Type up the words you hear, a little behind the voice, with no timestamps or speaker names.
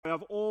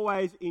I've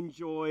always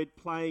enjoyed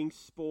playing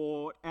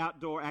sport,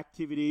 outdoor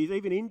activities,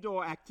 even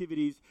indoor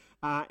activities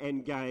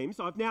and games.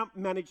 I've now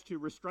managed to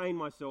restrain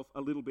myself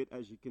a little bit,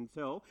 as you can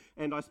tell,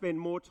 and I spend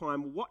more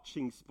time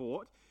watching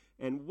sport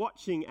and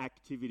watching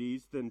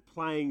activities than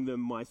playing them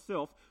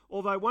myself.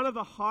 Although one of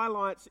the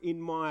highlights in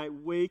my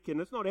week,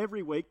 and it's not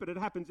every week, but it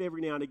happens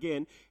every now and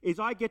again, is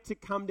I get to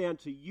come down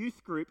to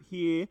youth group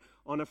here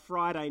on a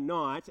Friday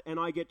night and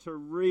I get to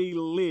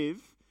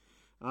relive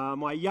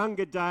my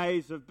younger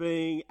days of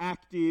being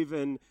active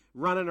and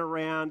running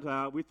around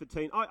with the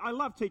team. I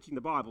love teaching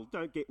the Bible,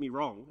 don't get me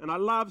wrong. And I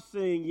love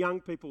seeing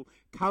young people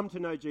come to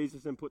know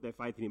Jesus and put their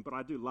faith in him. But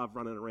I do love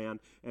running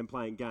around and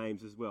playing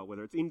games as well,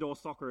 whether it's indoor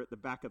soccer at the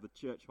back of the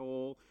church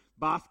hall,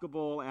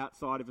 basketball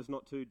outside if it's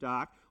not too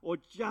dark, or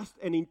just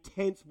an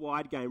intense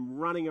wide game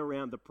running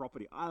around the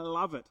property. I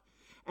love it.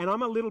 And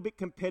I'm a little bit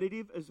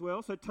competitive as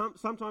well. So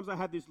sometimes I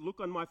have this look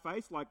on my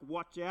face like,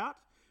 watch out.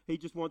 He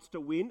just wants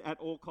to win at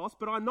all costs,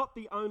 but I'm not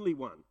the only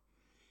one.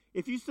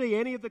 If you see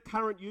any of the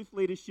current youth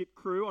leadership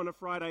crew on a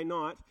Friday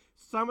night,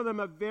 some of them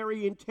are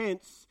very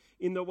intense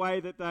in the way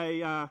that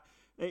they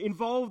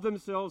involve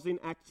themselves in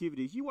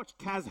activities. You watch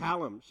Kaz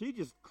Hallam, she's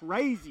just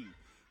crazy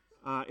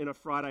in a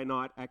Friday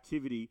night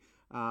activity.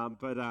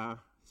 But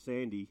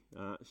Sandy,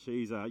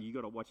 she's you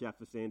got to watch out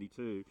for Sandy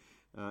too.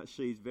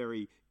 She's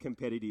very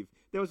competitive.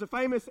 There was a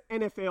famous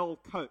NFL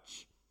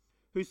coach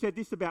who said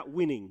this about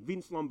winning.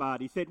 Vince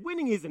Lombardi said,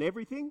 "Winning isn't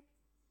everything,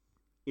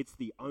 it's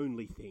the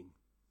only thing."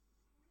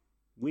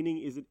 Winning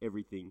isn't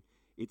everything,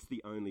 it's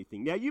the only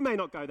thing. Now, you may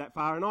not go that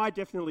far, and I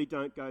definitely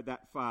don't go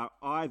that far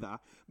either,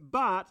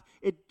 but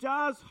it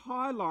does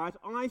highlight,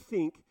 I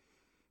think,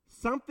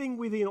 something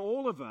within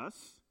all of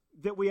us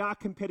that we are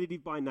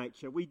competitive by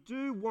nature. We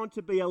do want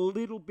to be a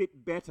little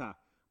bit better,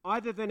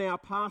 either than our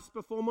past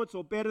performance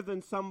or better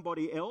than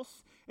somebody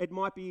else. It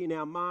might be in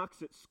our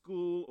marks at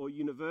school or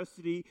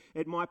university.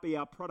 It might be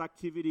our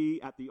productivity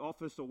at the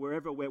office or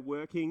wherever we're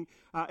working.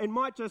 It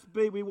might just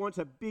be we want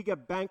a bigger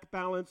bank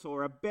balance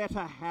or a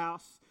better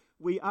house.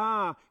 We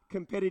are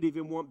competitive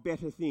and want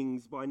better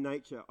things by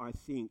nature, I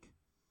think.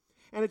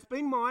 And it's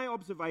been my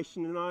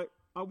observation, and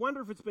I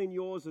wonder if it's been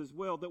yours as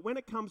well, that when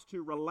it comes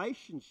to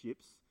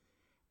relationships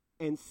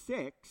and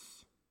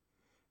sex,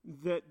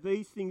 that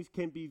these things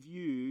can be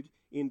viewed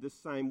in the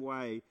same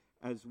way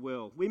as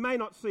well. We may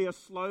not see a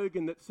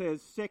slogan that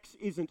says sex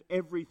isn't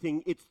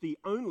everything, it's the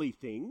only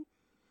thing.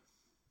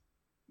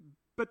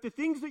 But the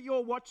things that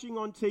you're watching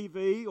on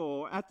TV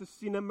or at the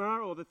cinema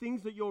or the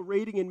things that you're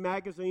reading in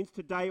magazines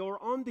today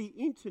or on the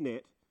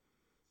internet,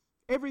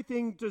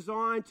 everything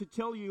designed to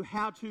tell you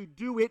how to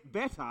do it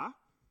better,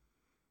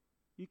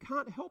 you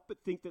can't help but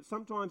think that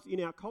sometimes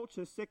in our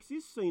culture, sex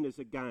is seen as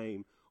a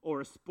game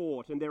or a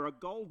sport, and there are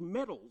gold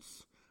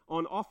medals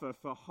on offer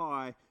for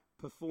high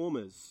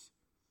performers.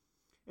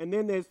 And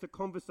then there's the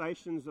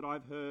conversations that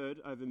I've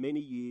heard over many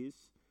years,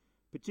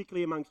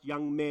 particularly amongst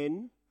young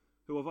men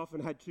who have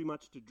often had too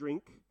much to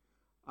drink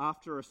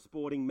after a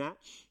sporting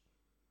match,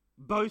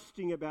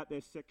 boasting about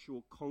their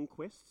sexual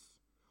conquests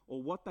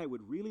or what they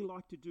would really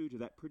like to do to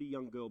that pretty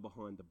young girl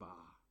behind the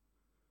bar.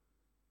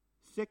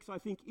 Sex, I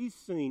think, is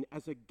seen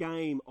as a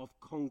game of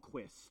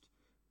conquest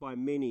by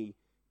many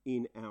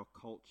in our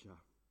culture.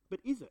 But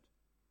is it?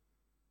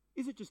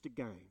 Is it just a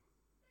game?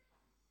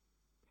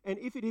 And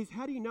if it is,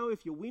 how do you know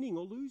if you're winning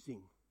or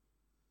losing?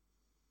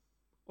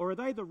 Or are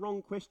they the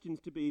wrong questions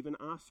to be even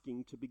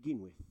asking to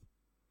begin with?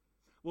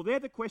 Well, they're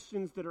the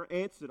questions that are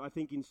answered, I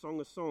think, in Song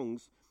of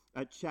Songs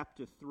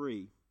chapter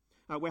 3.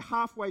 We're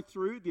halfway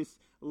through this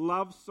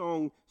love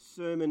song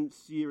sermon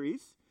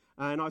series.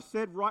 And I've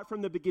said right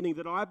from the beginning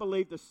that I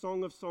believe the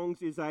Song of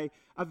Songs is a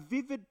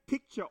vivid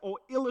picture or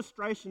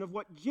illustration of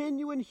what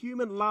genuine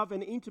human love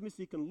and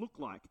intimacy can look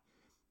like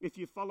if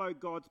you follow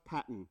God's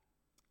pattern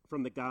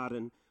from the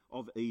Garden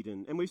of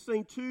Eden. And we've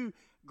seen two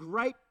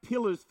great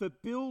pillars for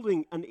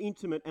building an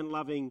intimate and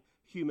loving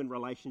human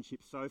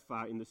relationship so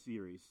far in the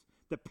series.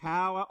 The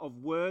power of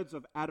words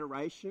of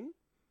adoration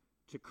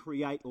to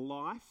create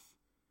life,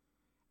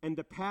 and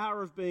the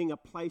power of being a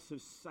place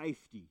of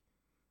safety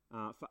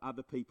for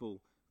other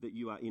people that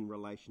you are in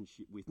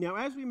relationship with. Now,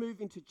 as we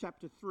move into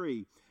chapter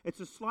 3, it's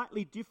a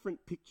slightly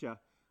different picture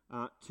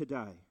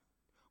today.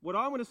 What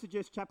I want to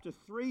suggest chapter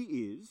 3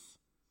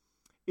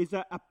 is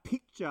a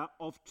picture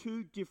of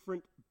two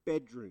different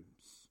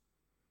bedrooms.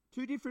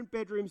 Two different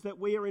bedrooms that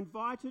we are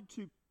invited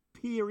to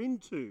peer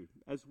into,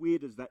 as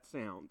weird as that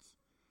sounds.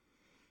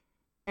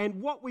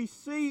 And what we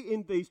see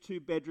in these two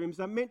bedrooms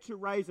are meant to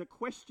raise a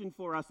question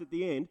for us at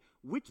the end.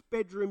 Which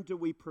bedroom do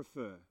we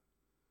prefer?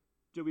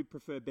 Do we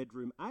prefer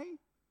bedroom A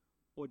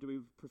or do we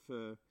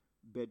prefer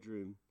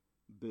bedroom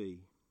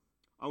B?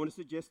 I want to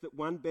suggest that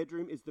one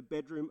bedroom is the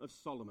bedroom of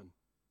Solomon,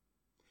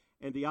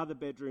 and the other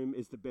bedroom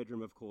is the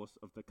bedroom, of course,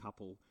 of the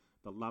couple,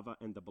 the lover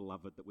and the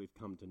beloved that we've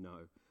come to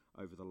know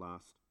over the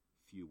last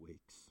few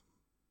weeks.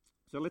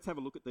 So let's have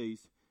a look at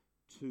these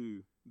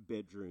two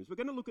bedrooms. We're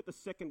going to look at the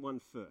second one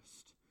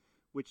first,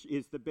 which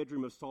is the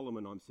bedroom of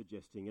Solomon, I'm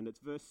suggesting, and it's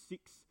verse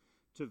 6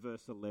 to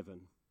verse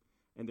 11.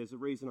 And there's a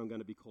reason I'm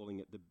going to be calling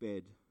it the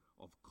bed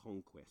of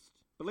conquest.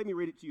 But let me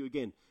read it to you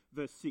again,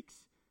 verse 6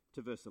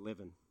 to verse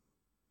 11.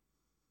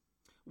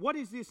 What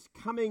is this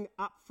coming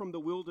up from the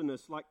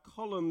wilderness like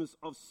columns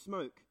of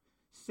smoke,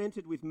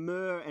 scented with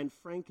myrrh and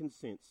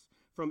frankincense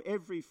from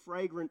every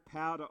fragrant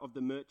powder of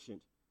the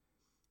merchant?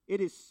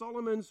 It is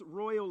Solomon's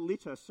royal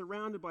litter,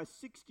 surrounded by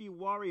 60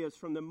 warriors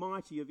from the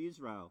mighty of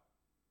Israel.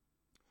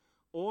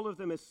 All of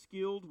them are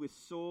skilled with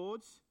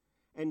swords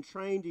and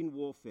trained in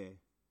warfare.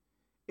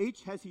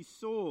 Each has his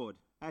sword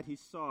at his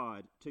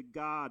side to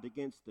guard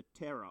against the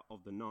terror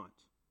of the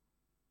night.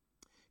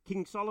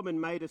 King Solomon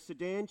made a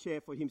sedan chair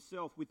for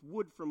himself with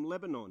wood from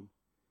Lebanon.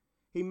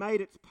 He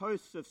made its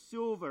posts of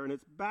silver and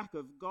its back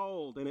of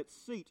gold and its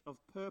seat of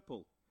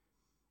purple.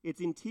 Its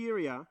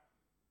interior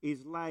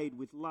is laid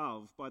with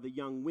love by the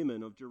young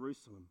women of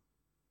Jerusalem.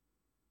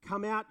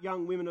 Come out,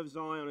 young women of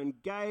Zion, and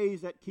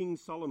gaze at King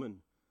Solomon,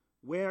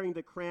 wearing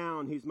the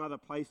crown his mother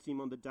placed him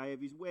on the day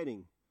of his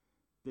wedding,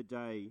 the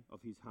day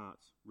of his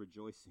heart's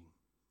rejoicing.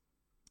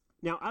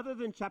 Now, other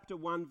than chapter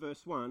 1,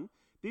 verse 1,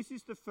 this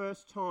is the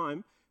first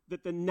time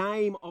that the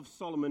name of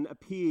Solomon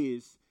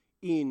appears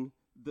in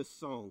the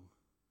song.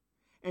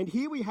 And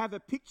here we have a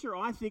picture,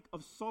 I think,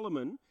 of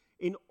Solomon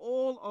in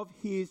all of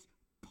his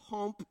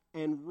pomp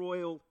and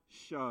royal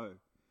show.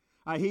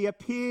 He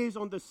appears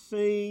on the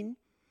scene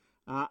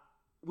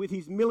with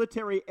his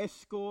military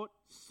escort,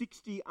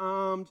 60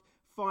 armed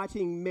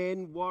fighting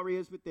men,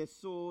 warriors with their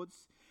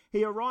swords.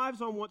 He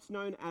arrives on what's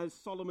known as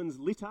Solomon's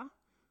litter,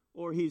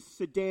 or his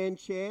sedan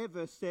chair,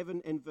 verse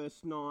 7 and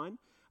verse 9,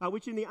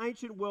 which in the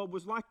ancient world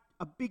was like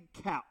a big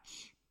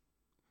couch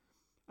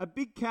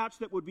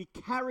that would be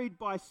carried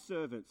by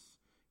servants.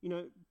 You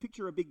know,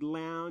 picture a big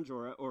lounge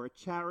or a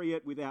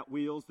chariot without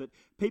wheels that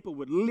people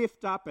would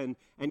lift up and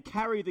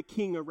carry the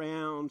king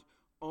around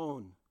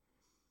on.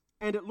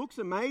 And it looks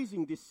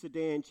amazing, this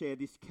sedan chair,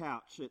 this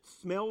couch. It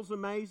smells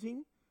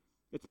amazing.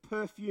 It's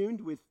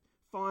perfumed with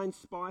fine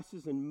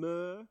spices and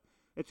myrrh.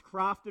 It's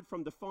crafted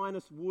from the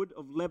finest wood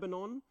of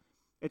Lebanon.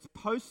 Its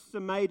posts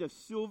are made of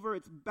silver,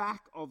 its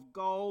back of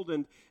gold,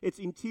 and its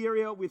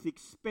interior with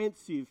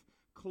expensive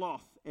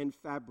cloth and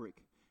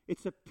fabric.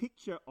 It's a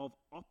picture of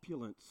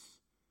opulence,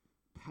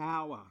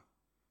 power,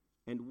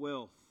 and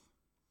wealth.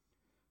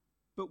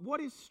 But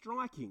what is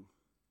striking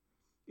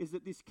is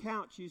that this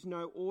couch is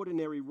no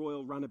ordinary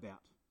royal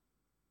runabout.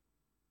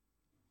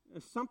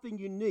 Something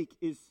unique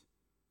is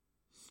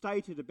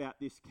stated about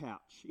this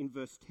couch in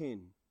verse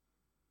 10.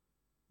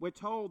 We're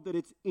told that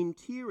its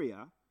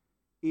interior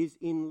is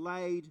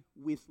inlaid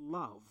with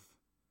love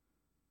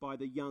by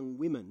the young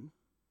women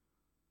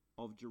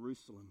of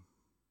Jerusalem.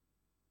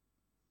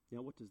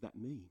 Now, what does that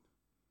mean?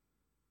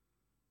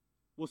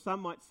 Well, some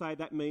might say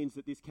that means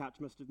that this couch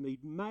must have been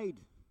made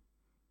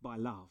by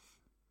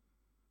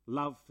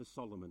love for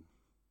Solomon.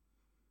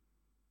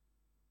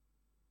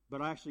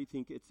 But I actually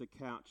think it's a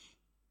couch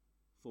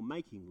for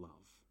making love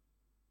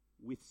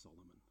with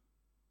Solomon.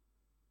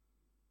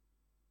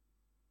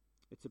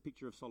 It's a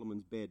picture of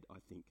Solomon's bed, I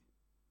think.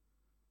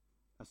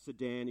 A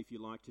sedan, if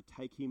you like, to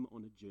take him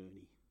on a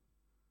journey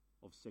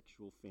of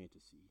sexual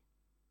fantasy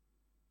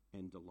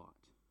and delight.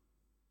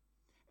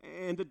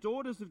 And the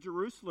daughters of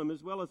Jerusalem,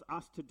 as well as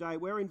us today,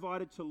 we're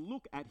invited to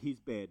look at his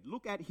bed,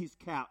 look at his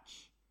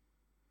couch,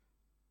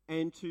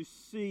 and to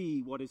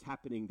see what is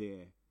happening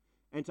there,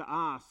 and to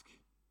ask,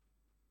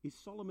 is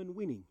Solomon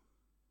winning?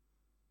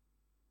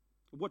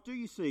 What do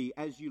you see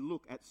as you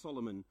look at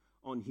Solomon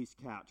on his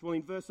couch? Well,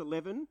 in verse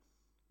 11,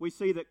 we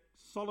see that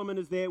Solomon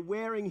is there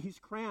wearing his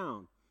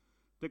crown,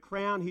 the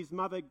crown his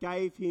mother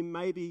gave him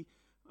maybe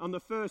on the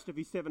first of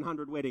his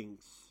 700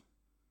 weddings.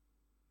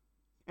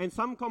 And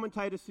some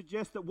commentators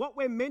suggest that what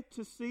we're meant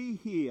to see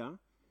here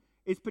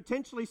is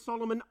potentially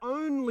Solomon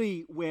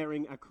only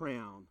wearing a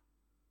crown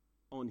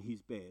on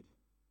his bed,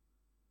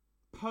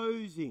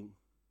 posing,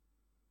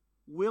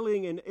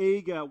 willing and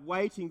eager,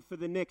 waiting for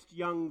the next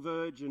young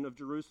virgin of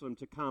Jerusalem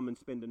to come and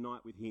spend a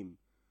night with him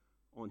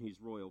on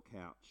his royal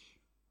couch.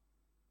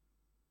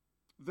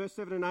 Verse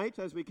 7 and 8,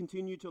 as we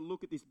continue to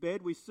look at this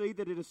bed, we see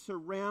that it is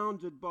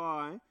surrounded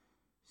by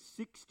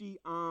 60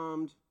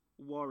 armed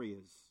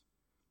warriors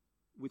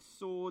with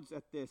swords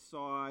at their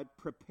side,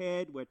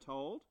 prepared, we're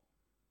told,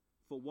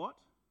 for what?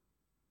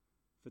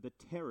 For the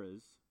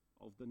terrors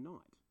of the night.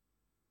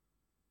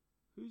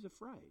 Who's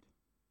afraid?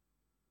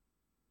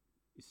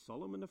 Is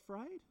Solomon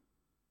afraid?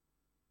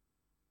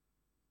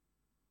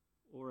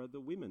 Or are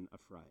the women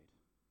afraid?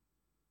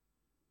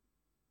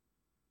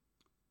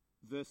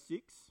 Verse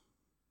 6,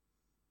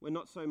 we're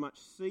not so much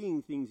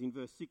seeing things in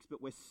verse 6,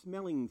 but we're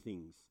smelling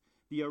things.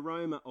 The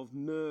aroma of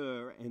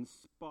myrrh and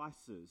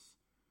spices,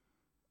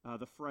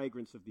 the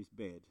fragrance of this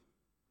bed.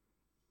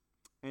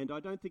 And I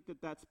don't think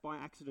that that's by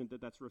accident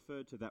that that's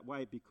referred to that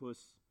way, because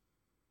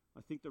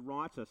I think the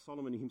writer,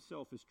 Solomon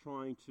himself, is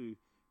trying to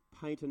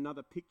paint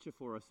another picture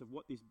for us of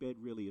what this bed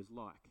really is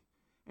like.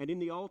 And in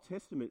the Old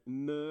Testament,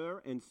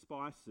 myrrh and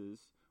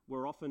spices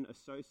were often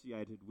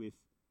associated with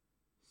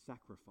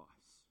sacrifice.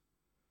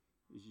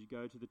 As you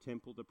go to the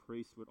temple, the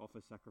priests would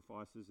offer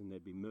sacrifices, and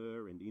there'd be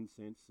myrrh and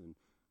incense and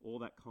all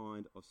that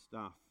kind of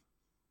stuff.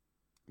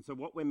 And so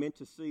what we're meant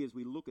to see as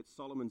we look at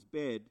Solomon's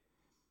bed,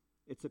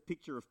 it's a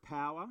picture of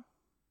power,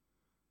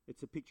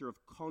 it's a picture of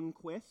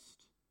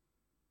conquest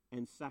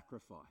and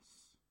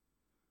sacrifice,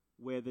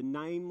 where the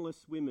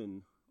nameless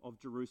women of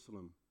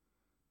Jerusalem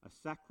are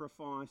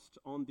sacrificed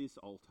on this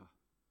altar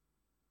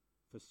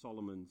for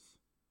Solomon's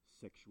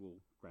sexual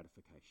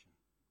gratification.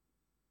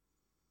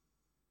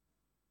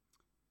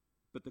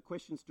 But the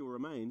question still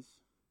remains,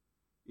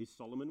 is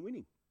Solomon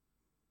winning?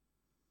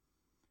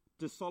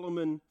 Does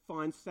Solomon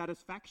find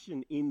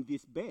satisfaction in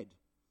this bed?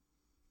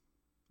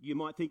 You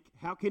might think,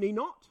 how can he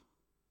not?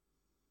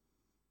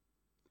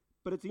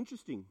 But it's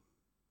interesting.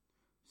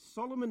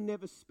 Solomon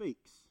never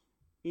speaks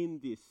in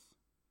this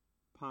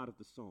part of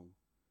the song.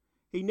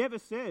 He never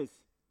says,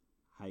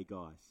 hey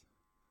guys,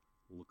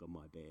 look at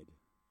my bed.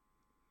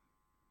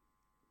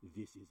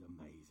 This is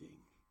amazing.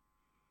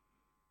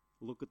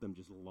 Look at them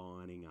just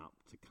lining up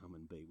to come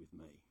and be with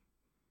me.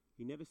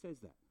 He never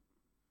says that.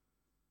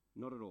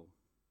 Not at all.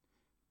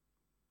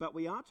 But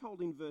we are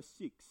told in verse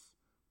 6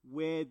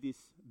 where this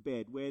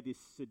bed, where this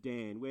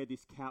sedan, where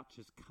this couch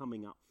is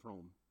coming up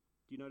from.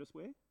 Do you notice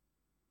where?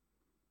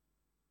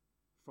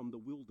 From the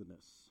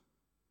wilderness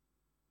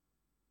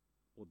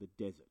or the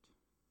desert.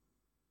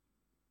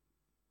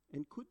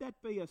 And could that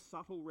be a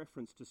subtle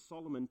reference to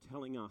Solomon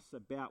telling us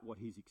about what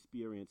his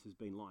experience has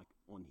been like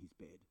on his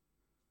bed?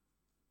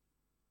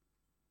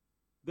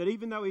 That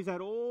even though he's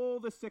had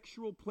all the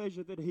sexual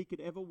pleasure that he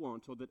could ever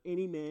want, or that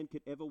any man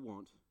could ever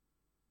want,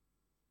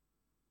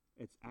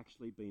 it's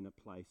actually been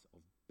a place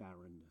of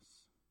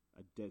barrenness,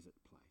 a desert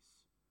place.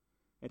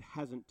 It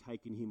hasn't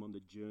taken him on the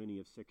journey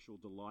of sexual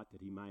delight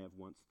that he may have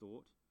once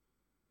thought.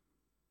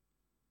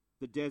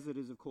 The desert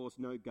is, of course,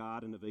 no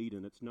Garden of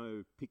Eden. It's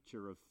no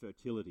picture of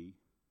fertility,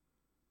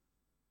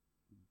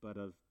 but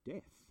of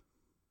death.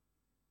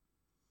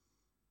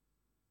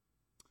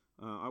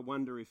 I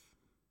wonder if,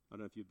 I don't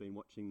know if you've been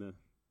watching the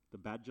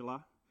Bachelor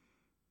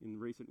in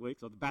recent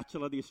weeks, or The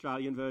Bachelor, the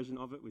Australian version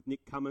of it, with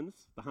Nick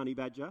Cummins, the honey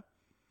badger.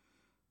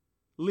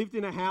 Lived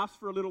in a house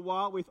for a little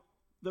while with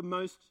the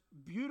most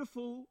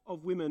beautiful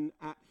of women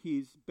at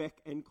his beck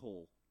and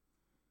call.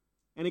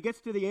 And it gets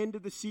to the end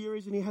of the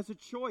series and he has a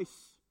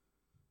choice.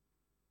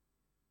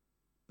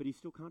 But he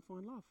still can't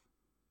find love.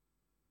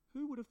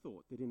 Who would have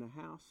thought that in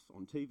a house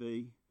on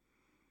TV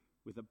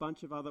with a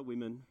bunch of other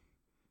women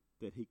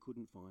that he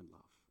couldn't find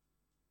love?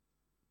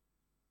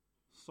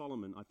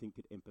 Solomon, I think,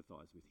 could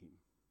empathise with him.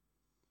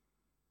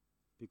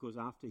 Because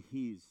after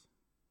his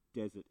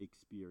desert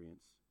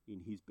experience in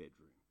his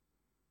bedroom,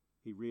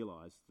 he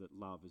realised that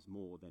love is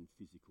more than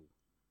physical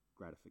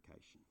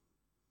gratification.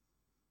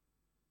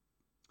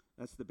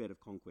 That's the bed of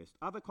conquest.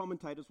 Other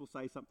commentators will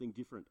say something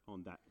different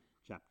on that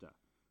chapter.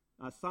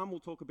 Some will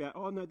talk about,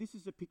 oh no, this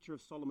is a picture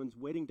of Solomon's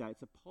wedding day.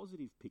 It's a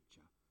positive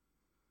picture.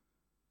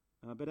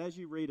 But as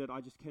you read it, I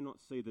just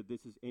cannot see that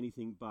this is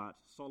anything but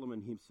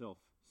Solomon himself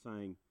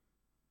saying,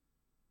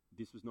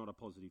 this was not a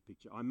positive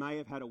picture. I may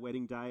have had a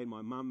wedding day and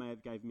my mum may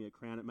have gave me a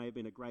crown. It may have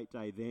been a great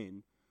day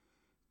then,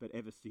 but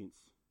ever since,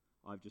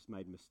 I've just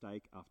made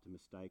mistake after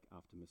mistake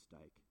after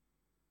mistake.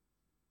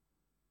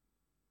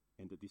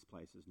 And that this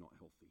place is not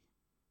healthy.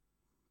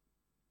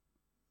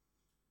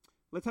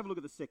 Let's have a look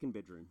at the second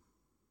bedroom.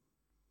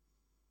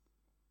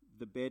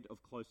 The bed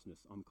of closeness,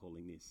 I'm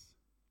calling this.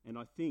 And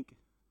I think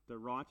the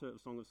writer of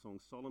Song of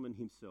Songs, Solomon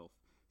himself,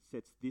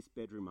 sets this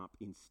bedroom up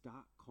in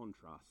stark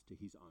contrast to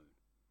his own.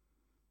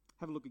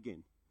 Have a look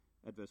again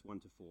at verse 1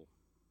 to 4.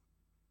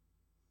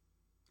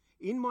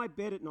 In my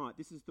bed at night,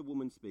 this is the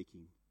woman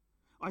speaking,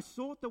 I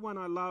sought the one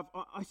I love.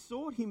 I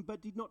sought him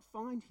but did not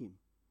find him.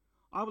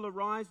 I will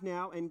arise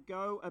now and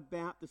go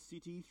about the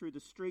city through the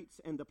streets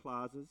and the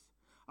plazas.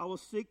 I will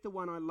seek the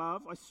one I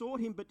love. I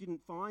sought him but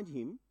didn't find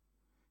him.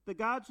 The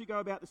guards who go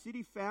about the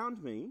city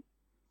found me.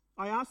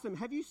 I asked them,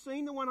 have you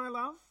seen the one I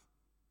love?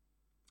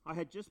 I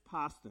had just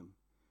passed them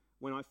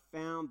when I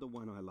found the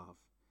one I love.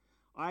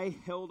 I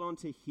held on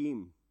to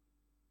him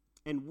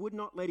and would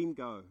not let him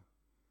go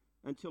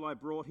until I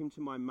brought him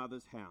to my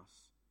mother's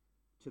house,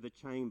 to the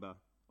chamber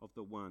of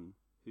the one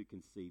who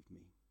conceived me.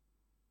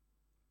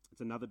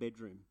 It's another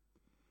bedroom.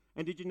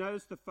 And did you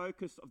notice the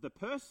focus of the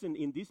person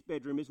in this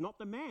bedroom is not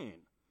the man,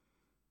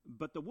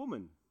 but the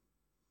woman?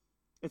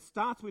 It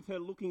starts with her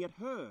looking at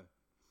her.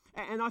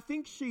 And I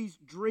think she's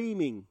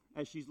dreaming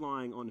as she's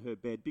lying on her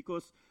bed,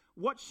 because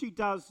what she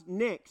does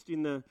next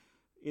in the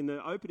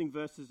opening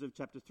verses of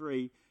chapter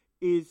 3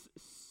 is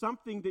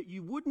something that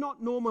you would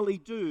not normally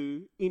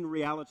do in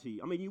reality.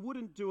 I mean, you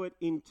wouldn't do it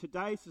in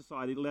today's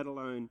society, let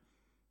alone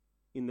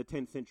in the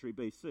 10th century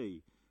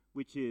BC,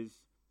 which is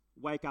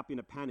wake up in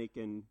a panic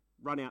and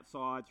run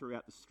outside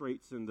throughout the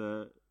streets and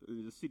the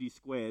city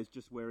squares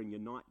just wearing your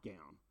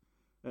nightgown.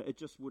 It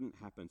just wouldn't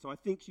happen. So I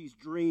think she's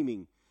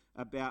dreaming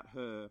about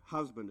her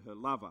husband, her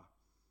lover.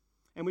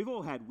 And we've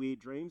all had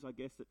weird dreams, I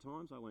guess, at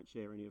times. I won't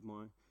share any of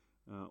my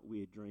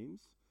weird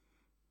dreams.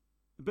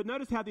 But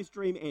notice how this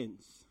dream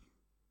ends.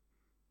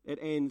 It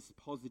ends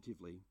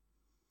positively.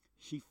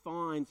 She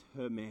finds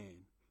her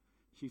man.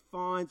 She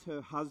finds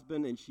her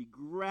husband and she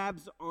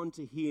grabs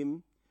onto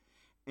him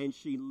and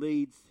she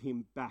leads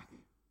him back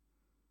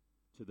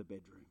to the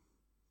bedroom,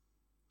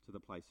 to the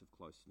place of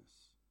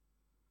closeness.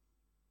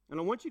 And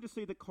I want you to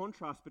see the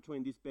contrast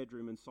between this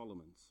bedroom and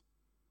Solomon's.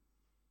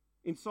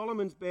 In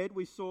Solomon's bed,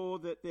 we saw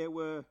that there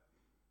were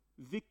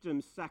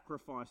victims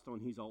sacrificed on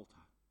his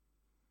altar.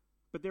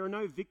 But there are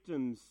no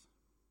victims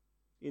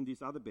in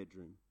this other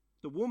bedroom.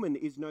 The woman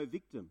is no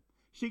victim.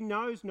 She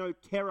knows no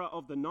terror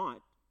of the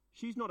night.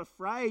 She's not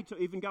afraid to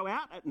even go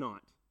out at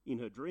night, in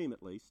her dream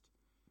at least.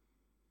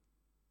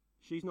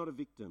 She's not a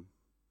victim.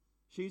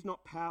 She's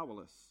not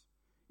powerless.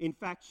 In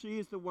fact, she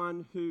is the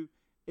one who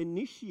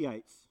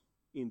initiates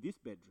in this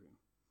bedroom.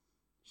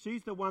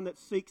 She's the one that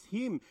seeks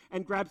him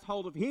and grabs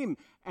hold of him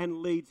and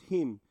leads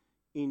him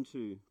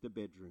into the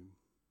bedroom.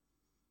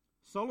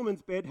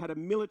 Solomon's bed had a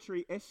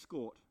military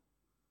escort,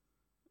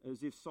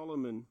 as if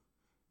Solomon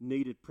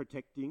needed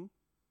protecting,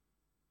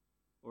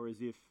 or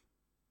as if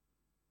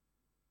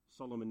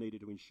Solomon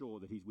needed to ensure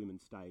that his women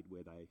stayed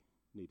where they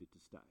needed to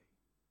stay.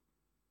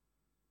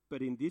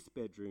 But in this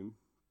bedroom,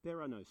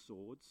 there are no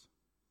swords.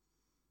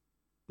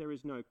 There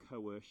is no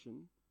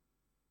coercion.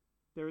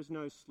 There is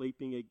no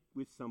sleeping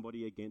with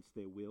somebody against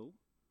their will.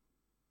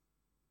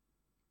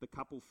 The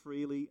couple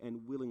freely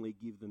and willingly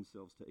give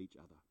themselves to each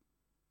other.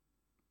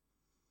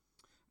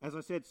 As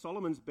I said,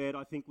 Solomon's bed,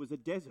 I think, was a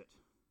desert,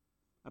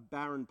 a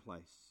barren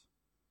place.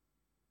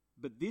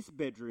 But this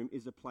bedroom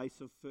is a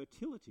place of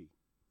fertility.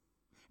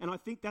 And I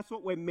think that's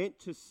what we're meant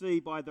to see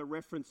by the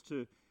reference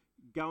to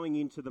going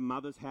into the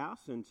mother's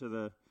house and to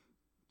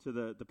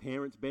the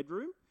parents'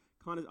 bedroom.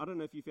 Kind of, I don't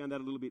know if you found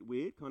that a little bit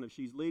weird. Kind of,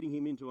 she's leading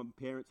him into a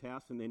parent's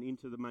house and then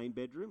into the main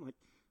bedroom. Like,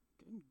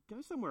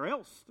 go somewhere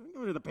else. Don't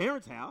go into the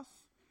parents' house.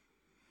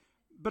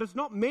 But it's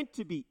not meant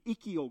to be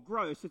icky or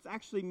gross. It's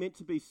actually meant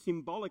to be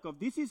symbolic of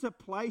this is a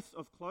place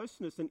of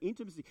closeness and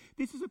intimacy.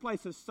 This is a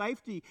place of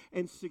safety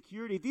and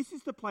security. This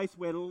is the place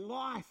where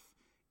life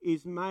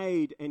is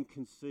made and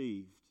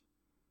conceived.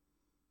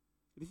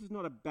 This is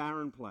not a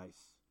barren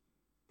place.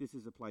 This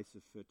is a place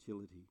of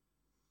fertility.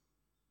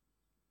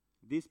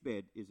 This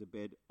bed is a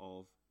bed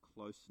of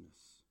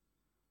closeness,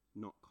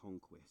 not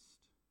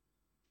conquest.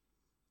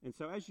 And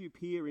so as you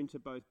peer into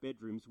both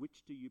bedrooms,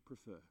 which do you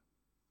prefer?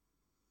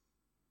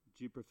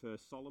 Do you prefer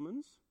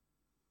Solomon's,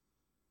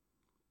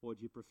 or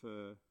do you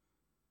prefer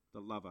the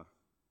lover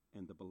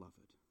and the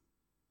beloved?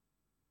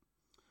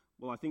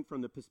 Well, I think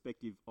from the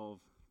perspective of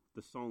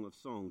the Song of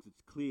Songs,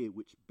 it's clear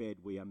which bed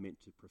we are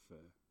meant to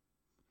prefer.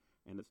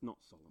 And it's not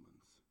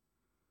Solomon's.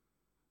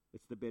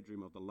 It's the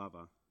bedroom of the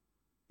lover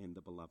and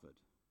the beloved.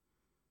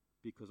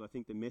 Because I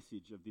think the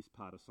message of this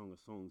part of Song of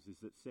Songs is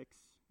that sex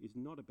is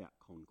not about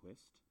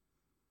conquest.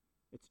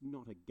 It's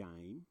not a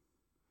game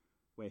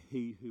where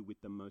he who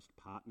with the most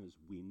partners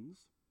wins.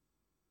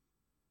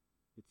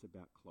 It's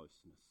about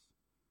closeness,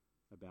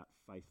 about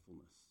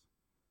faithfulness,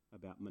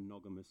 about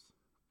monogamous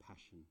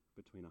passion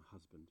between a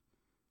husband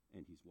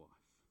and his wife.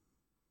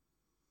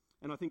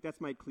 And I think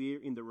that's made clear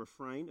in the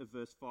refrain of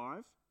verse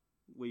 5.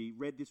 We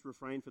read this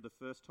refrain for the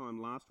first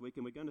time last week,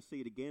 and we're going to see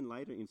it again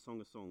later in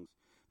Song of Songs.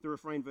 The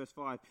refrain, verse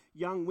 5,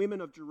 "Young women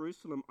of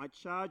Jerusalem, I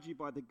charge you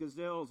by the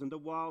gazelles and the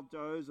wild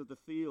does of the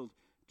field,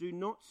 do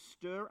not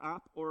stir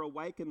up or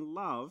awaken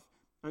love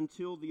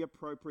until the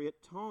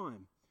appropriate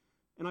time."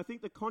 And I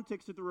think the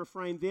context of the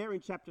refrain there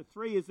in chapter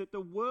 3 is that the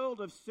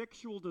world of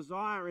sexual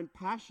desire and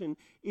passion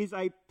is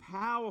a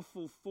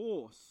powerful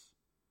force.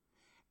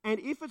 And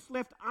if it's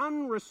left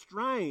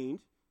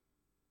unrestrained,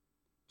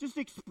 just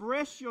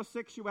express your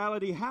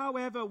sexuality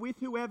however, with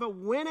whoever,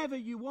 whenever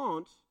you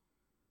want,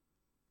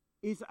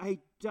 is a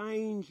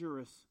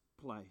dangerous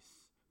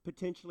place,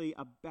 potentially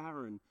a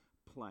barren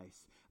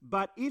place.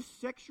 But if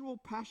sexual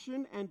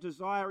passion and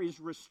desire is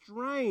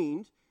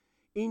restrained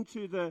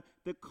into the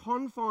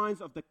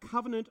confines of the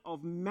covenant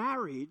of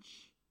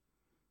marriage,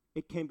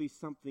 it can be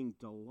something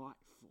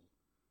delightful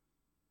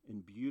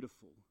and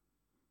beautiful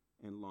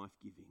and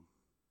life-giving.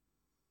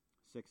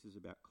 Sex is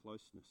about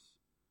closeness,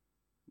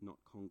 not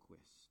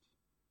conquest.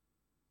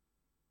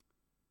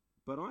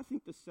 But I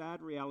think the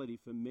sad reality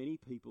for many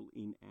people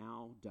in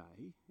our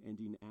day and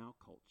in our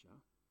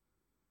culture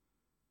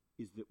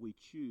is that we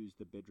choose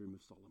the bedroom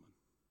of Solomon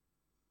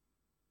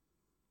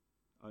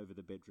over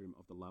the bedroom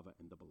of the lover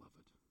and the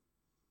beloved.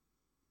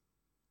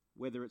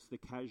 Whether it's the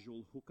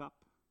casual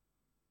hookup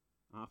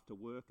after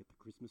work at the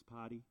Christmas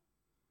party,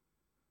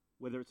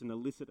 whether it's an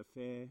illicit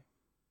affair,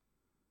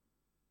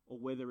 or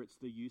whether it's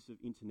the use of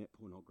internet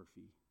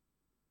pornography,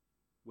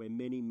 where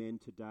many men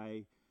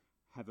today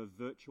have a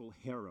virtual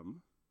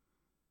harem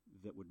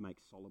that would make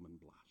Solomon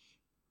blush.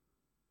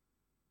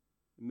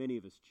 Many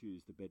of us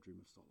choose the bedroom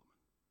of Solomon.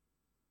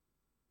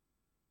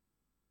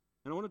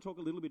 And I want to talk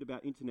a little bit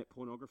about internet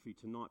pornography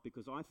tonight,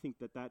 because I think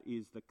that that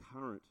is the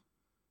current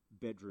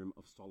bedroom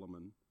of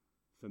Solomon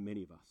for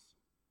many of us.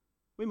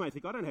 We may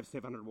think, I don't have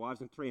 700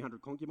 wives and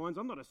 300 concubines.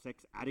 I'm not a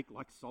sex addict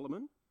like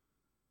Solomon.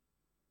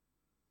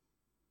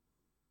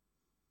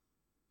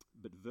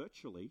 But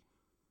virtually,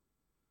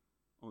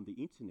 on the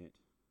internet,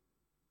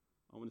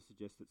 I want to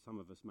suggest that some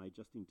of us may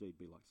just indeed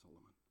be like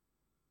Solomon.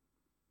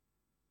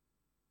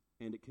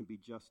 And it can be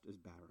just as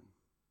barren.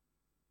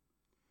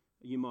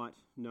 You might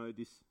know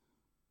this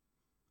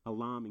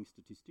alarming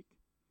statistic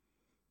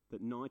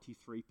that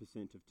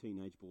 93% of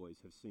teenage boys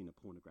have seen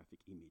a pornographic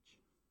image.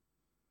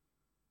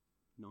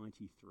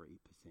 93%.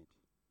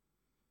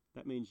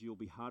 That means you'll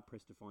be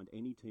hard-pressed to find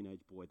any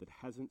teenage boy that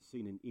hasn't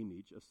seen an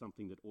image of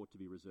something that ought to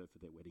be reserved for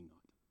their wedding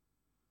night.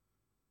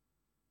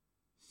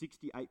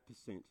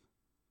 68%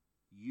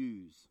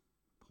 use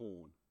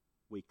porn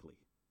weekly.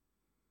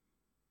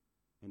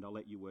 And I'll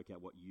let you work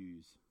out what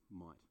use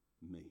might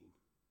mean.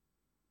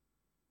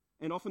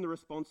 And often the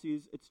response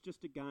is, it's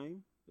just a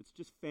game, it's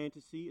just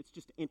fantasy, it's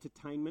just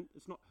entertainment,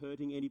 it's not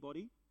hurting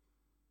anybody.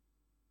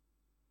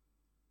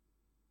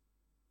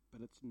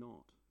 But it's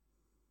not.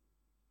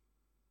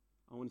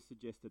 I want to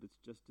suggest that it's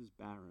just as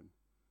barren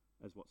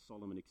as what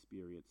Solomon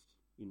experienced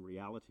in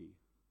reality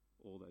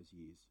all those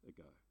years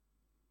ago.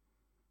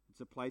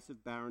 It's a place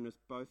of barrenness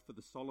both for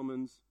the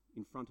Solomons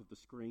in front of the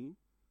screen,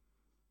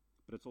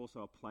 but it's also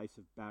a place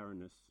of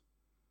barrenness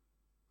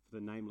for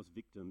the nameless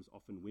victims,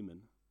 often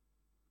women,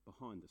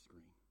 behind the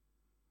screen.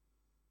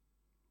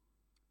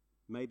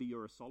 Maybe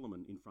you're a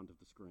Solomon in front of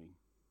the screen.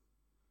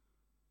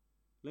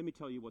 Let me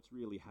tell you what's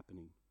really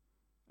happening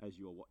as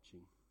you're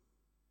watching.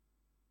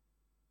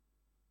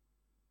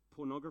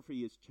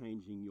 Pornography is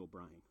changing your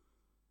brain.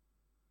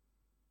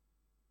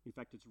 In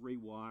fact, it's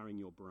rewiring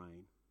your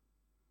brain,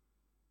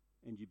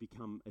 and you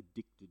become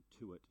addicted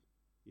to it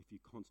if you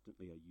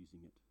constantly are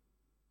using it.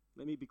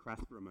 Let me be crass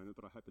for a moment,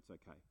 but I hope it's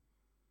okay.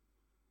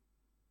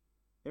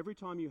 Every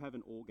time you have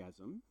an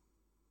orgasm,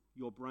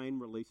 your brain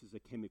releases a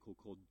chemical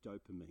called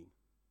dopamine,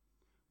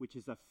 which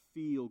is a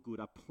feel-good,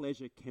 a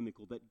pleasure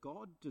chemical that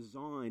God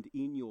designed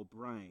in your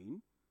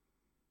brain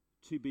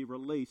to be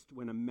released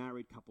when a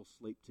married couple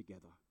sleep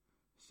together,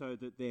 so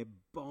that their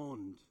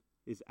bond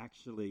is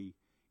actually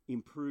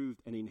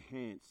improved and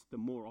enhanced the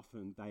more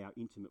often they are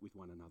intimate with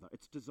one another.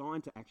 It's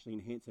designed to actually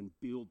enhance and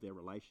build their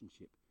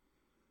relationship.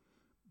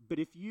 But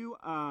if you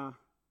are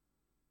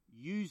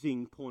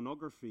using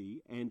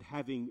pornography and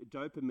having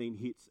dopamine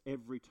hits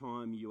every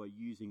time you are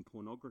using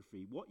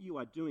pornography, what you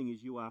are doing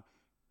is you are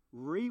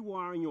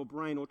rewiring your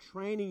brain or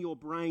training your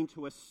brain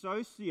to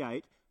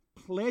associate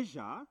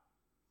pleasure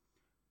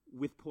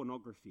with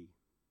pornography,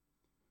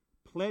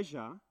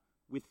 pleasure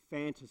with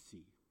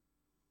fantasy.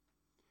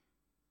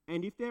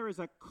 And if there is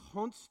a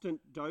constant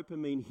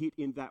dopamine hit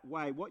in that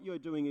way, what you're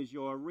doing is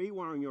you're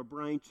rewiring your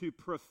brain to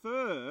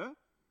prefer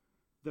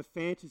the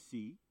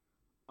fantasy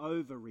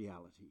over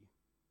reality.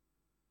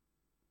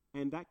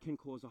 And that can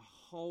cause a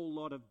whole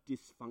lot of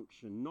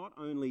dysfunction, not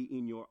only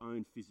in your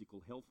own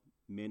physical health,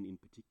 men in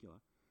particular,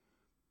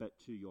 but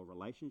to your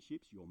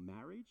relationships, your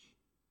marriage,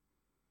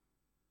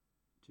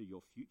 to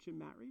your future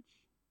marriage.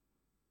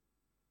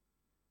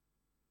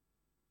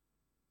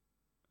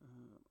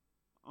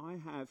 I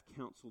have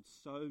counselled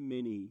so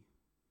many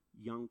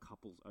young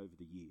couples over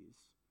the years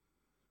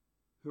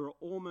who are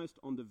almost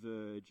on the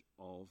verge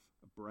of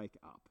a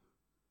break-up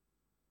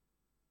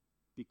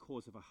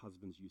because of a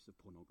husband's use of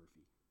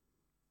pornography.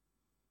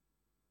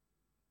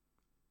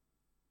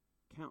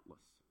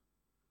 Countless.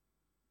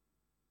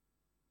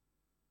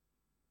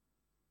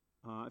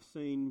 I've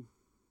seen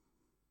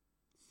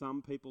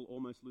some people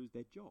almost lose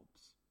their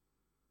jobs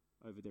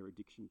over their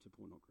addiction to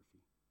pornography.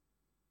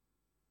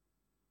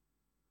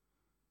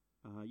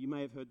 You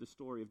may have heard the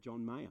story of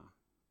John Mayer,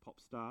 pop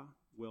star,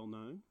 well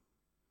known.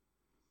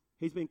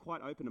 He's been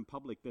quite open and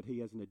public that he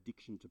has an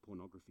addiction to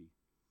pornography.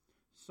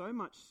 So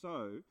much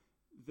so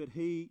that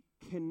he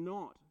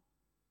cannot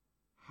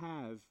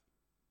have,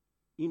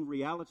 in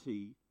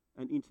reality,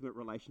 an intimate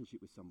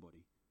relationship with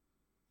somebody,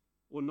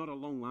 or not a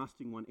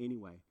long-lasting one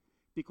anyway,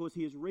 because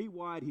he has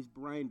rewired his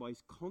brain by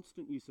his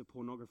constant use of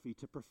pornography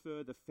to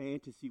prefer the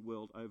fantasy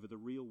world over the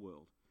real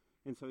world.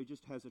 And so he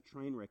just has a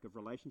train wreck of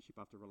relationship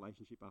after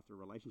relationship after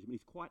relationship, and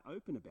he's quite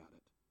open about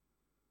it.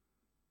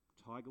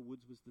 Tiger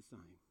Woods was the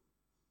same.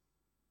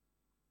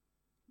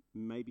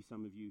 Maybe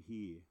some of you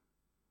here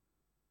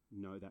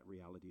know that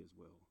reality as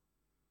well.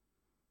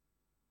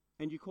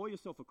 And you call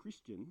yourself a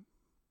Christian,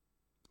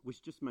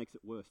 which just makes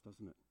it worse,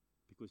 doesn't it?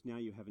 Because now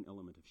you have an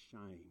element of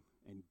shame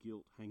and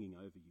guilt hanging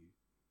over you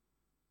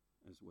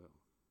as well.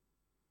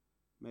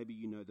 Maybe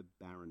you know the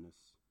barrenness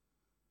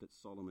that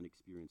Solomon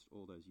experienced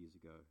all those years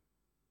ago.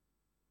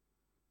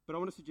 But I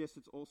want to suggest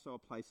it's also a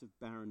place of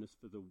barrenness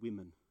for the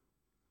women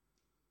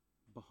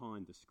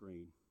behind the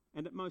screen.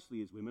 And it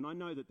mostly is women. I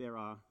know that there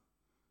are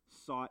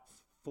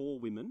sites for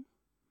women,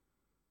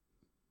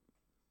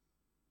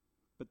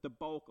 but the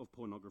bulk of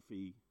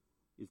pornography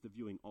is the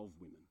viewing of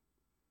women.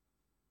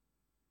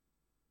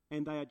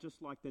 And they are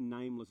just like the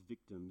nameless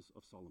victims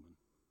of Solomon.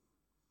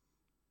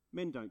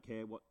 Men don't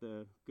care what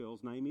the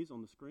girl's name is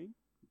on the screen.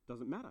 It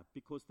doesn't matter,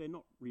 because they're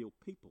not real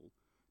people.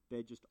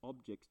 They're just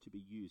objects to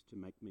be used to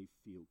make me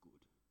feel good.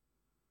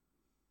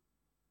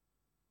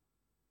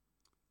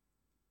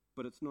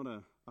 But it's not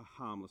a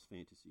harmless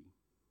fantasy.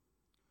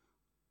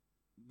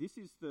 This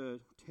is the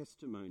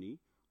testimony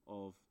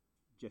of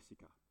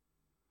Jessica.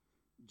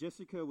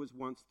 Jessica was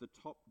once the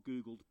top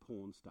Googled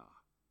porn star.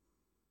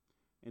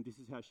 And this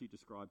is how she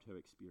described her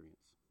experience.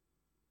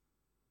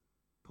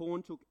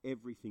 Porn took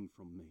everything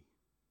from me.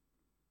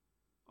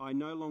 I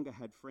no longer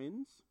had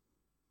friends.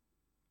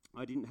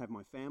 I didn't have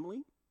my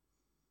family.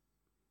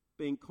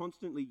 Being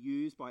constantly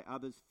used by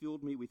others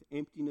filled me with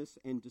emptiness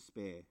and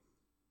despair.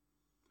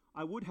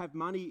 I would have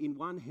money in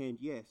one hand,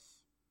 yes,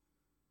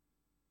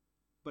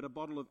 but a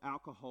bottle of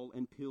alcohol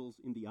and pills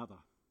in the other.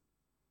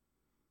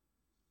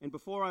 And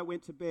before I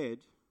went to bed,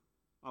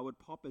 I would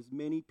pop as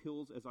many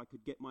pills as I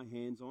could get my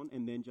hands on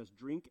and then just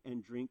drink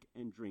and drink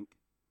and drink,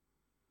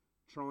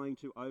 trying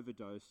to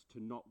overdose to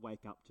not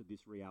wake up to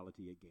this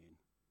reality again.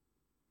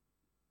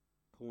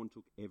 Porn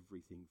took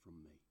everything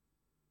from me.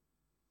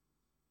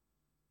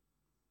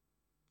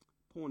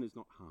 Porn is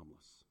not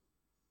harmless,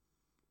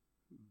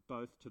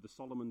 both to the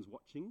Solomons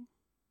watching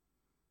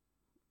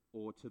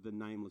or to the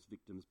nameless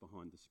victims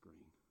behind the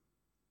screen.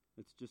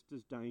 It's just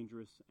as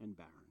dangerous and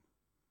barren.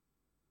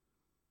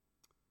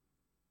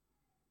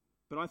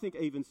 But I think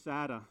even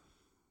sadder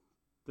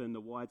than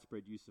the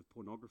widespread use of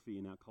pornography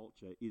in our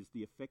culture is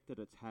the effect that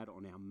it's had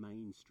on our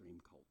mainstream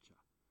culture.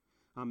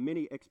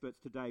 Many experts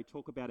today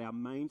talk about our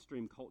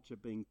mainstream culture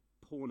being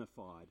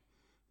pornified.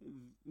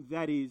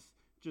 That is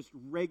just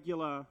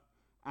regular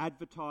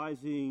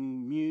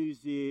advertising,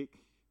 music,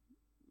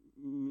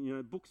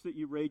 books that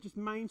you read. Just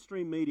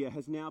mainstream media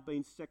has now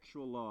been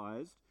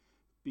sexualized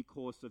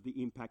because of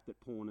the impact that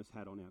porn has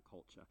had on our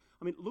culture.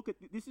 I mean, look at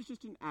this is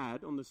just an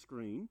ad on the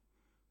screen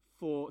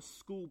for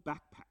school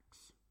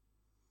backpacks.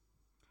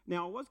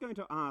 Now, I was going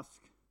to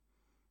ask,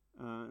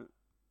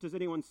 does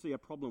anyone see a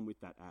problem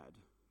with that ad?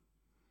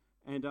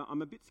 And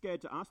I'm a bit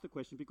scared to ask the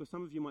question because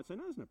some of you might say,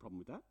 no, there's no problem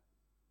with that.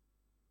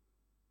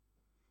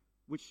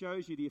 Which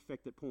shows you the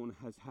effect that porn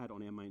has had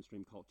on our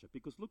mainstream culture.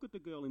 Because look at the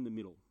girl in the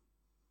middle.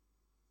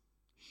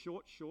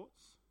 Short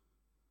shorts,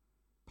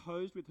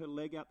 posed with her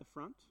leg out the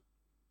front,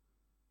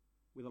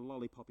 with a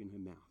lollipop in her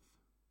mouth.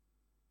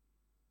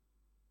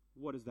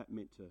 What is that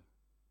meant to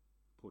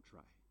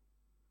portray?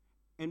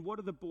 And what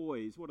are the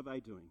boys, what are they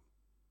doing?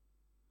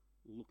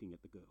 Looking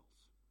at the girls.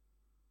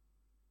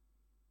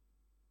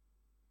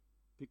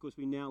 Because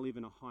we now live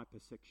in a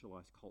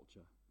hyper-sexualized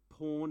culture.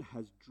 Porn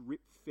has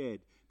drip-fed.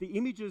 The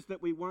images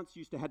that we once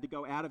used to have to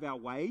go out of our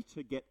way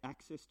to get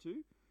access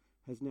to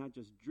has now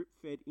just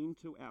drip-fed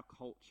into our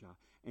culture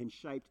and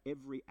shaped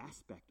every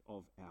aspect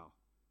of our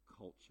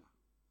culture.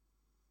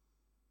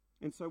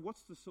 And so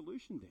what's the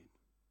solution then?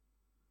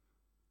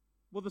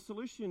 Well, the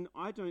solution,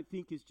 I don't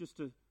think, is just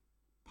to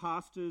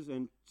pastors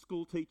and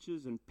school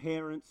teachers and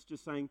parents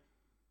just saying,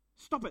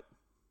 stop it,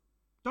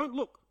 don't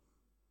look,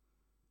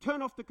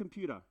 turn off the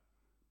computer,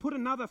 put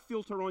another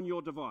filter on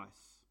your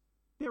device.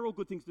 They're all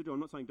good things to do. I'm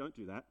not saying don't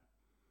do that.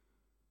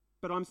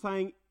 But I'm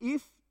saying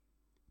if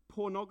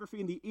pornography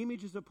and the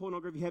images of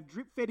pornography have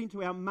drip-fed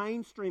into our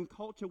mainstream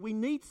culture, we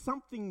need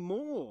something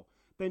more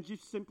than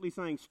just simply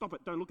saying, stop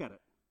it, don't look at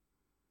it.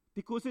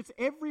 Because it's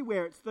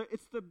everywhere. It's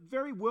the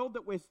very world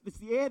it's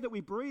the air that we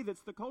breathe.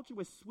 It's the culture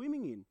we're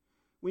swimming in.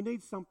 We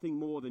need something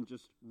more than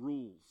just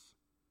rules.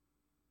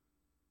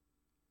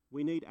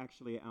 We need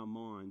actually our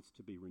minds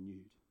to be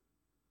renewed,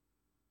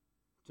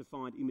 to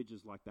find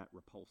images like that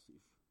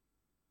repulsive,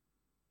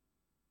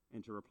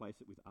 and to replace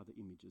it with other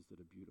images that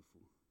are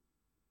beautiful.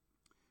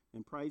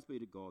 And praise be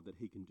to God that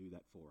he can do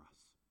that for us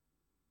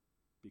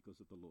because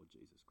of the Lord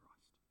Jesus Christ.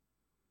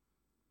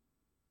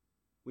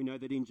 We know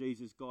that in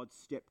Jesus, God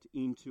stepped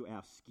into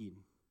our skin.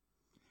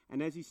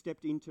 And as he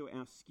stepped into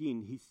our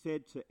skin, he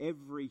said to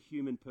every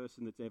human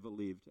person that's ever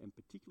lived, and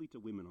particularly to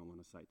women, I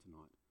want to say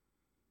tonight,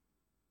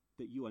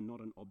 that you are not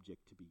an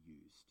object to be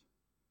used.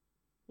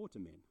 Or to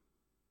men.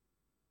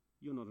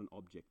 You're not an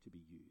object to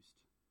be used,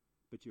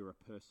 but you're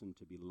a person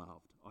to be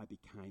loved. I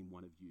became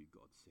one of you,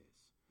 God says.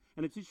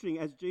 And it's interesting,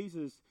 as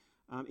Jesus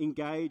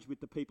engaged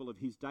with the people of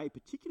his day,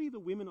 particularly the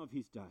women of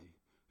his day,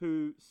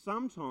 who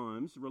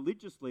sometimes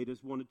religious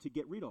leaders wanted to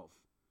get rid of.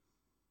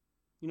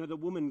 You know, the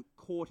woman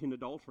caught in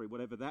adultery,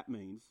 whatever that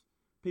means,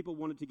 people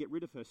wanted to get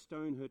rid of her,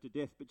 stone her to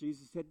death, but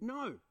Jesus said,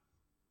 no.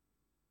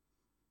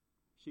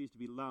 She is to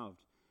be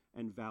loved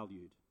and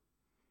valued.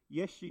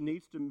 Yes, she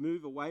needs to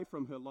move away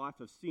from her life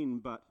of sin,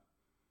 but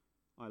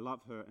I love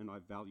her and I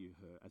value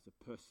her as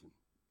a person,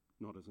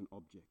 not as an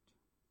object.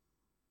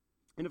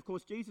 And of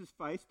course, Jesus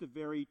faced the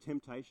very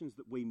temptations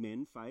that we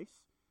men face,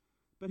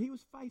 but he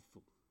was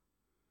faithful,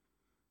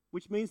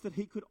 which means that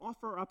he could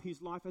offer up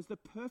his life as the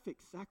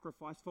perfect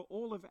sacrifice for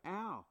all of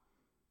our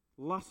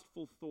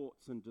lustful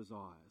thoughts and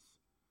desires,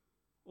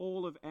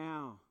 all of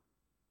our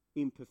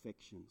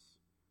imperfections.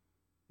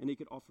 And he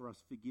could offer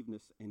us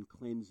forgiveness and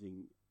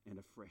cleansing and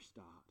a fresh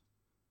start,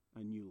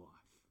 a new life.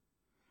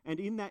 And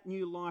in that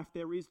new life,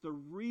 there is the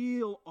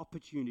real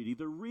opportunity,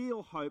 the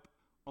real hope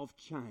of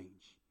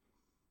change.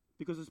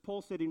 Because as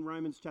Paul said in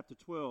Romans chapter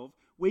 12,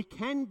 we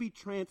can be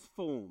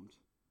transformed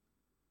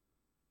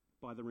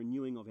by the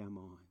renewing of our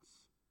minds.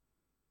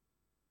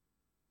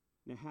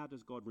 Now, how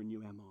does God renew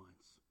our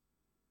minds?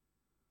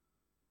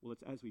 Well,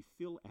 it's as we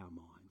fill our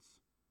minds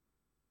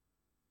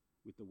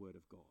with the Word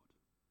of God.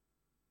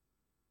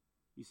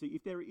 You see,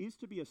 if there is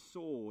to be a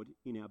sword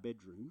in our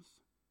bedrooms,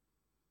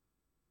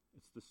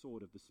 it's the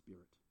sword of the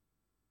Spirit.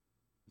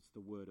 It's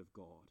the Word of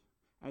God.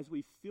 as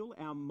we fill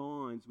our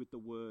minds with the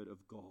Word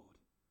of God,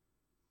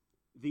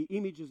 the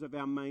images of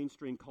our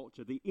mainstream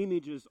culture, the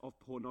images of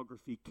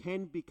pornography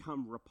can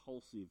become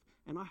repulsive.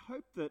 And I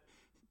hope that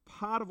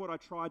part of what I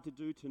tried to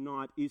do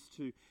tonight is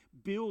to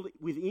build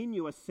within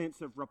you a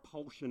sense of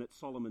repulsion at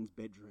Solomon's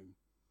bedroom,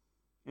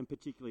 and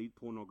particularly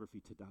pornography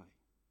today.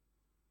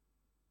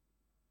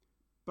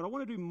 But I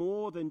want to do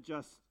more than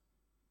just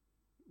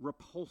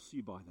repulse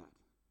you by that.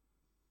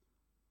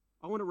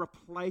 I want to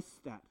replace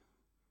that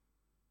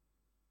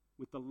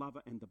with the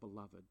lover and the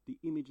beloved, the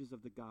images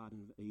of the Garden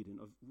of Eden,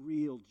 of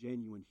real,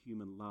 genuine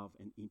human love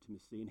and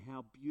intimacy, and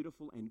how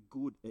beautiful and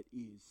good it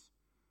is,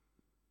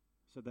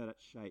 so that it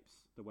shapes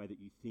the way that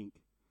you think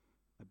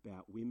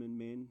about women,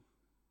 men,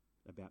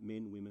 about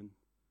men, women,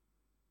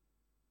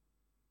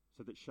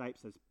 so that it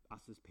shapes us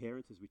as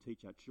parents as we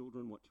teach our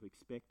children what to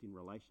expect in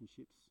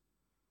relationships,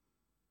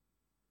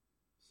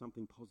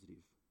 something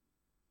positive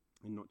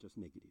and not just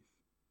negative.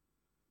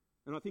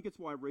 And I think it's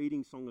why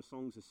reading Song of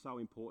Songs is so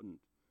important.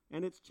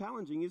 And it's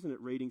challenging, isn't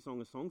it, reading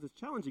Song of Songs? It's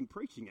challenging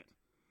preaching it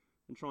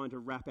and trying to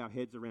wrap our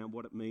heads around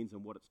what it means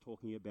and what it's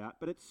talking about.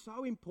 But it's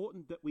so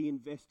important that we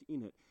invest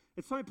in it.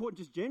 It's so important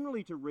just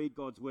generally to read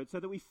God's Word so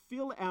that we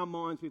fill our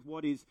minds with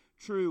what is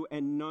true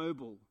and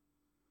noble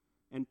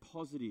and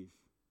positive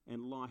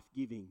and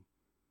life-giving,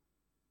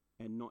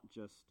 and not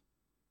just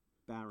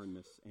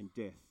barrenness and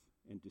death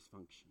and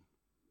dysfunction.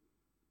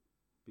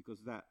 Because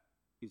that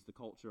is the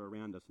culture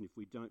around us, and if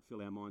we don't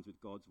fill our minds with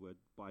God's Word,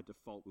 by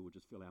default we will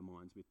just fill our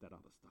minds with that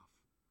other stuff.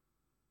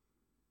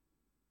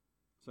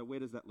 So where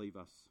does that leave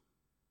us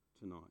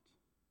tonight?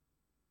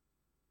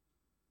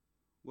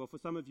 Well, for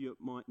some of you it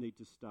might need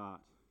to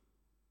start.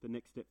 The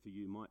next step for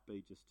you might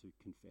be just to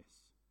confess.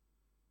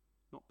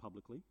 Not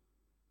publicly,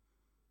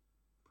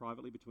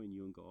 privately between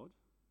you and God.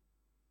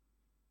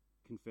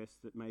 Confess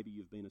that maybe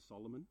you've been a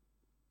Solomon,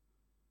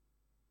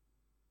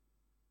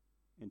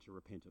 and to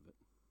repent of it.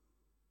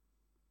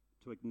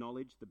 To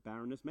acknowledge the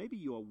barrenness. Maybe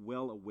you are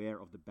well aware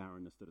of the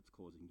barrenness that it's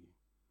causing you.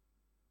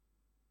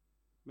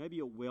 Maybe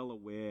you're well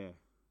aware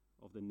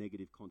of the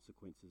negative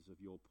consequences of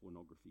your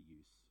pornography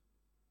use.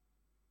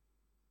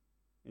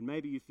 And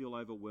maybe you feel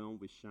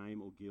overwhelmed with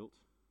shame or guilt.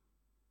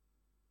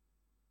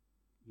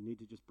 You need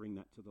to just bring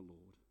that to the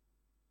Lord.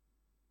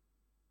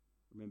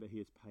 Remember, He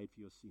has paid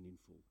for your sin in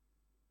full.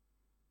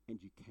 And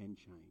you can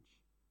change.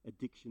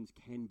 Addictions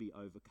can be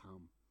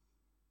overcome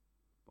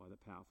by the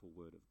powerful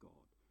Word of God.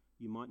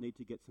 You might need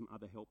to get some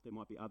other help. There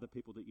might be other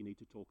people that you need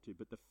to talk to.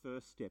 But the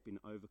first step in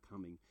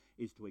overcoming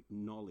is to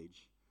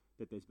acknowledge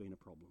that there's been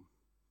a problem.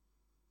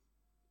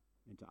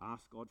 And to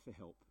ask God for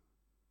help.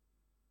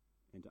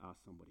 And to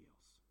ask somebody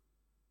else.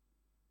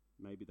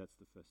 Maybe that's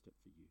the first step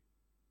for you.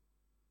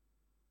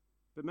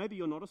 But maybe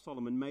you're not a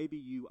Solomon. Maybe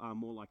you are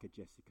more like a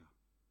Jessica.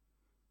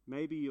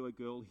 Maybe you're a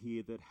girl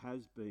here that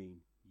has been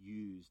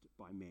used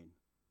by men.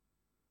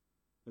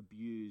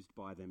 Abused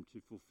by them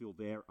to fulfill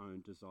their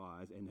own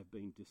desires and have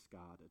been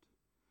discarded.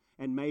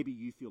 And maybe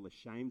you feel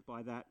ashamed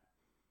by that.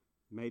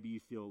 Maybe you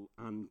feel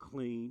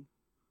unclean.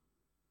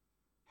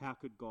 How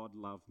could God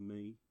love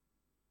me?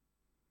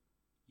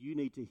 You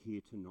need to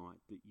hear tonight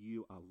that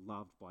you are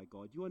loved by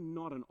God. You are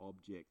not an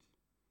object.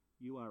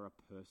 You are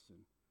a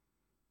person.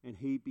 And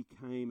He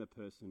became a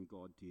person,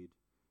 God did,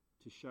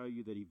 to show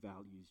you that He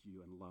values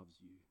you and loves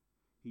you.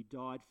 He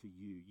died for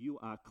you. You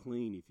are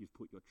clean if you've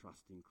put your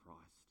trust in Christ.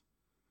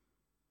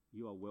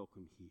 You are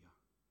welcome here,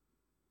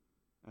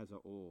 as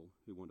are all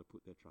who want to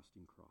put their trust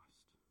in Christ.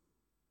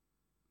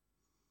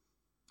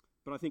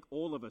 But I think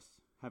all of us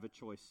have a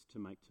choice to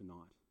make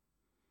tonight,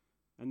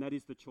 and that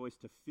is the choice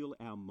to fill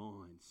our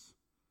minds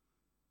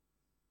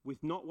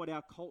with not what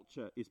our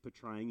culture is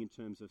portraying in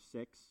terms of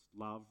sex,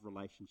 love,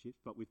 relationships,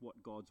 but with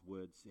what God's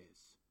Word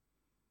says.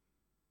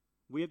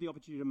 We have the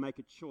opportunity to make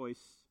a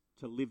choice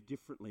to live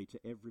differently to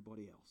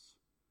everybody else.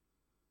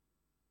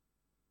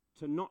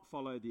 To not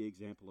follow the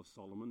example of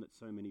Solomon that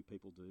so many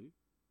people do,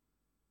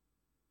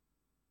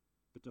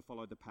 but to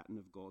follow the pattern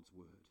of God's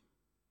Word,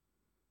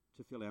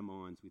 to fill our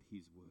minds with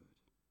His Word,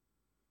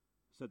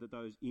 so that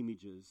those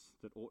images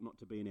that ought not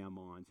to be in our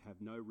minds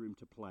have no room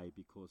to play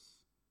because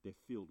they're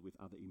filled with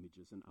other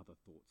images and other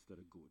thoughts that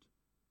are good.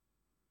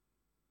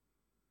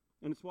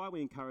 And it's why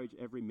we encourage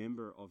every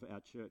member of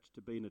our church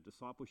to be in a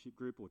discipleship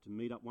group or to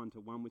meet up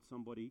one-to-one with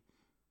somebody,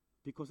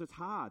 because it's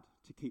hard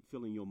to keep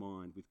filling your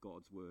mind with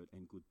God's Word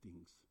and good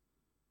things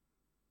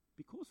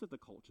because of the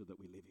culture that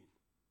we live in.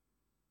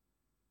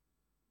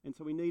 And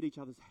so we need each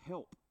other's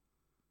help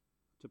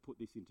to put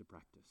this into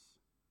practice.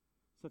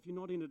 So if you're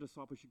not in a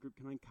discipleship group,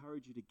 can I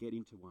encourage you to get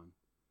into one?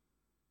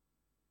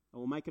 I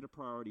will make it a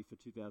priority for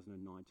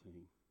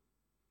 2019.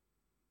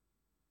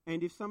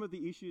 And if some of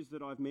the issues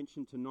that I've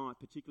mentioned tonight,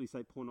 particularly,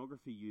 say,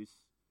 pornography use,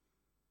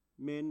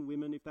 men,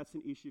 women, if that's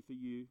an issue for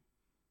you,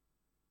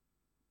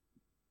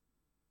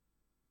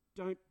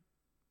 don't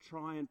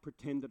try and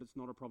pretend that it's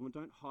not a problem.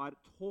 Don't hide it.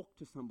 Talk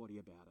to somebody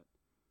about it.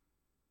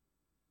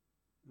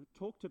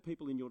 Talk to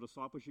people in your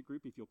discipleship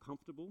group if you're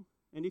comfortable.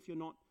 And if you're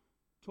not,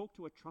 talk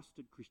to a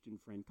trusted Christian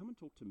friend. Come and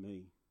talk to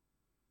me.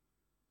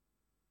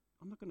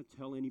 I'm not going to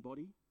tell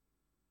anybody.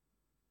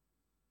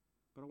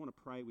 But I want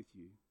to pray with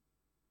you.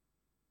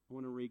 I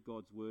want to read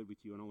God's word with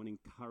you, and I want to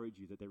encourage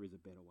you that there is a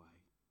better way.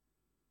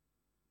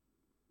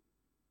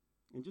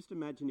 And just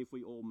imagine if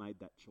we all made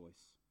that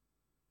choice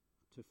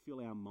to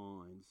fill our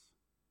minds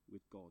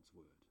with God's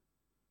word.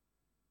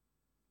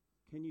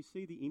 Can you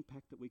see the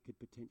impact that we could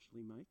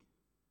potentially make?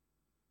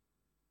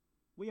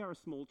 We are a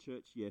small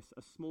church, yes,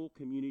 a small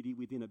community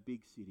within a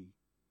big city.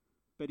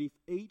 But if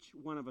each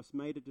one of us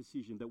made a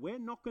decision that we're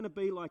not going to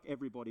be like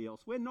everybody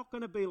else, we're not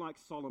going to be like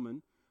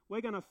Solomon,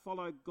 we're going to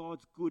follow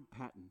God's good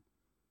pattern.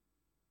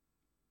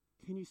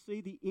 Can you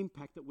see the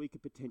impact that we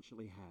could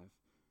potentially have?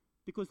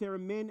 Because there are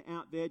men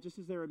out there, just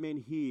as there are men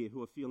here,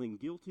 who are feeling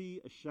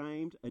guilty,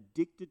 ashamed,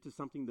 addicted to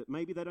something that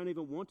maybe they don't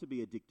even want to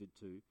be addicted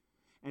to,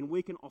 and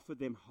we can offer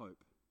them hope.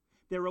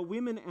 There are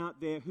women out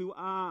there who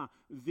are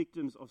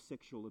victims of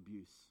sexual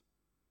abuse,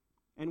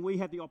 and we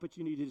have the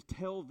opportunity to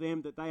tell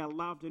them that they are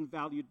loved and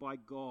valued by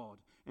God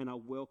and are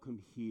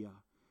welcome here.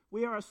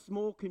 We are a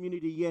small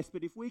community, yes,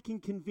 but if we can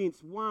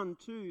convince 1,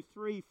 2,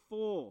 3,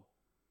 4,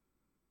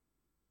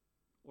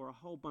 or a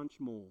whole bunch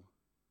more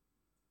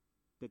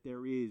that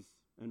there is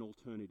an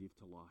alternative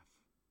to life,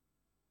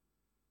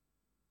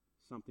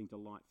 something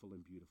delightful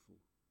and beautiful,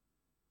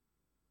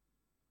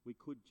 we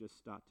could just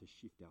start to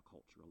shift our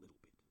culture a little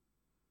bit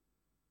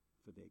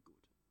for their good.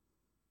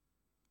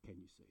 Can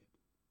you see it?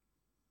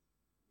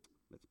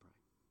 Let's pray.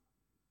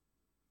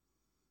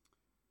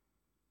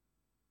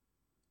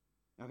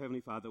 Our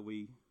Heavenly Father,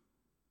 we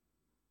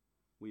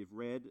have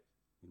read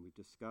and we've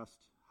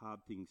discussed hard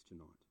things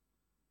tonight,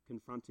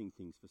 confronting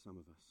things for some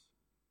of us.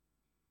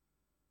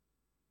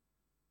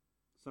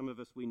 Some of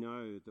us, we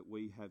know that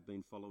we have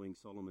been following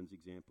Solomon's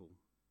example,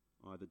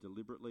 either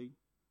deliberately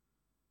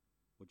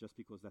or just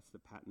because that's the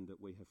pattern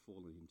that we have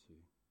fallen into.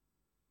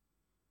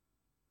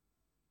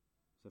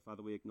 So,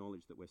 Father, we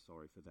acknowledge that we're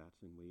sorry for that,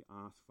 and we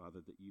ask, Father,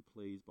 that you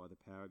please, by the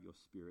power of your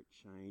Spirit,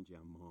 change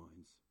our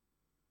minds,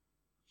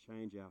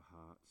 change our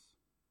hearts.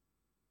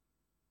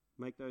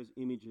 Make those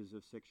images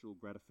of sexual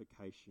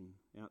gratification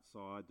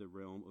outside the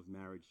realm of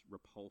marriage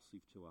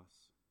repulsive to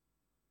us.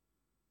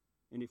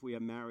 And if we are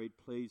married,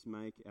 please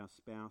make our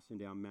spouse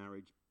and our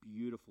marriage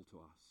beautiful to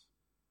us,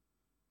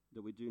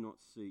 that we do not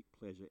seek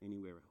pleasure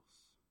anywhere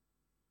else.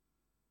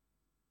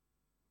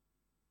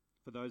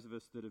 For those of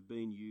us that have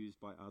been used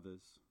by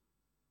others,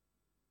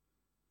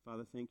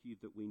 Father, thank you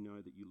that we know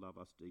that you love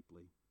us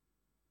deeply,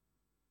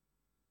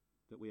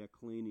 that we are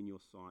clean in your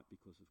sight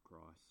because of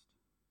Christ.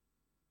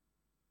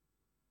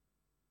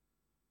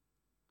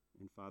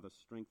 And Father,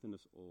 strengthen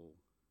us all.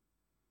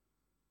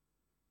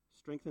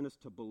 Strengthen us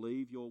to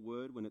believe your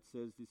word when it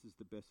says this is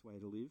the best way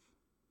to live,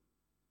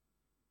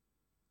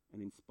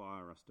 and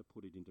inspire us to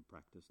put it into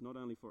practice, not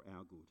only for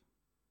our good,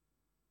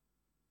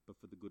 but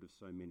for the good of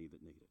so many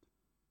that need it.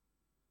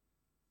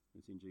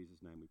 It's in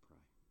Jesus' name we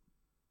pray.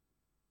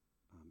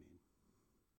 Amen.